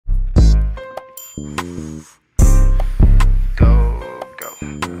Yo,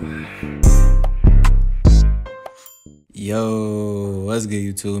 what's good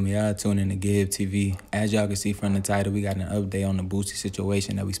YouTube? Y'all tuning in to Gethip TV. As y'all can see from the title, we got an update on the Boosie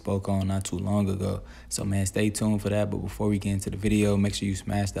situation that we spoke on not too long ago. So man, stay tuned for that. But before we get into the video, make sure you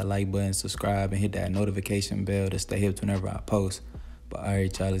smash that like button, subscribe, and hit that notification bell to stay hip whenever I post. But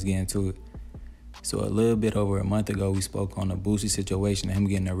alright y'all, let's get into it. So a little bit over a month ago, we spoke on the Boosie situation and him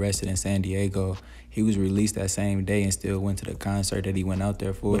getting arrested in San Diego. He was released that same day and still went to the concert that he went out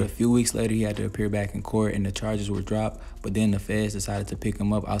there for. But a few weeks later, he had to appear back in court and the charges were dropped. But then the feds decided to pick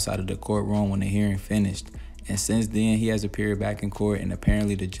him up outside of the courtroom when the hearing finished. And since then, he has appeared back in court, and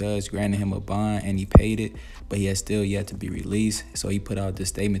apparently the judge granted him a bond and he paid it, but he has still yet to be released. So he put out this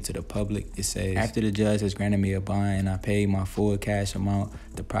statement to the public. It says, "After the judge has granted me a bond and I paid my full cash amount,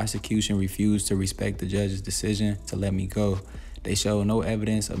 the prosecution refused to respect the judge's decision to let me go. They showed no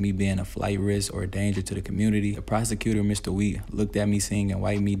evidence of me being a flight risk or a danger to the community. The prosecutor, Mr. Wheat, looked at me sing and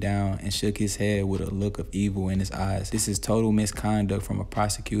wiped me down and shook his head with a look of evil in his eyes. This is total misconduct from a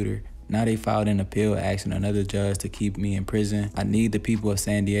prosecutor. Now they filed an appeal asking another judge to keep me in prison. I need the people of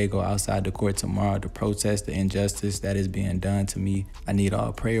San Diego outside the court tomorrow to protest the injustice that is being done to me. I need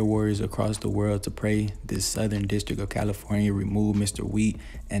all prayer warriors across the world to pray this Southern District of California remove Mr. Wheat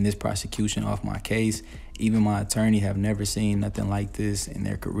and this prosecution off my case. Even my attorney have never seen nothing like this in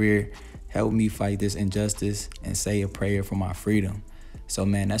their career. Help me fight this injustice and say a prayer for my freedom." So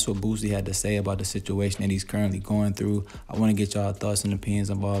man, that's what Boosie had to say about the situation that he's currently going through. I want to get y'all thoughts and opinions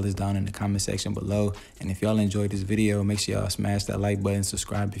of all this down in the comment section below. And if y'all enjoyed this video, make sure y'all smash that like button,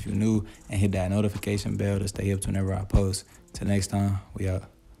 subscribe if you're new, and hit that notification bell to stay up to whenever I post. Till next time, we out.